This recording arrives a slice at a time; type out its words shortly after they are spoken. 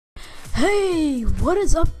Hey, what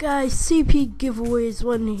is up guys? CP Giveaways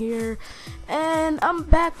 1 here, and I'm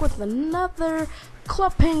back with another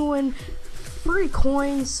Club Penguin free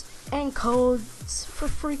coins and codes for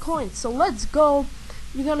free coins. So let's go.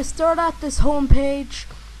 You're gonna start at this home page,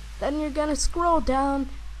 then you're gonna scroll down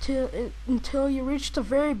until you reach the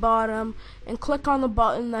very bottom and click on the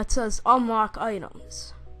button that says unlock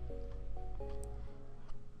items.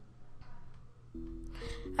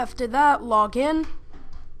 After that, log in.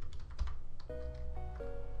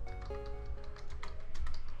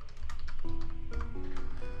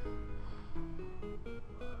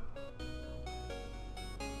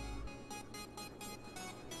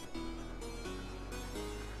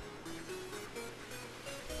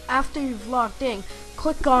 After you've logged in,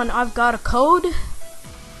 click on I've got a code,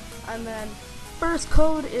 and then first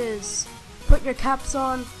code is, put your caps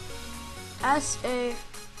on, SARDINA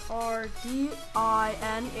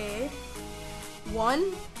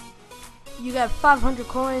 1. You get 500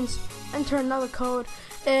 coins. Enter another code,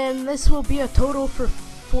 and this will be a total for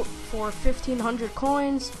 1,500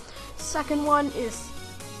 coins. Second one is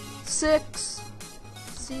 6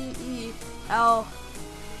 CELESTE.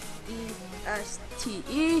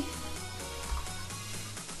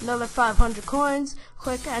 Another 500 coins.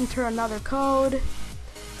 Click enter another code.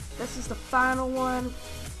 This is the final one.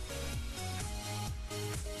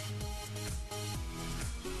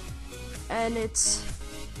 And it's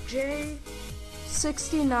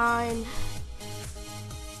J69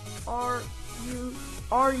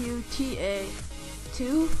 RUTA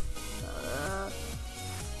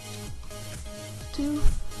 2.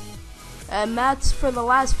 And that's for the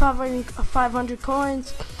last 500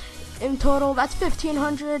 coins. In total, that's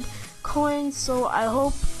 1,500 coins. So I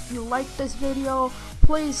hope you liked this video.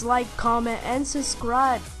 Please like, comment, and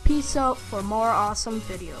subscribe. Peace out for more awesome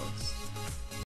videos.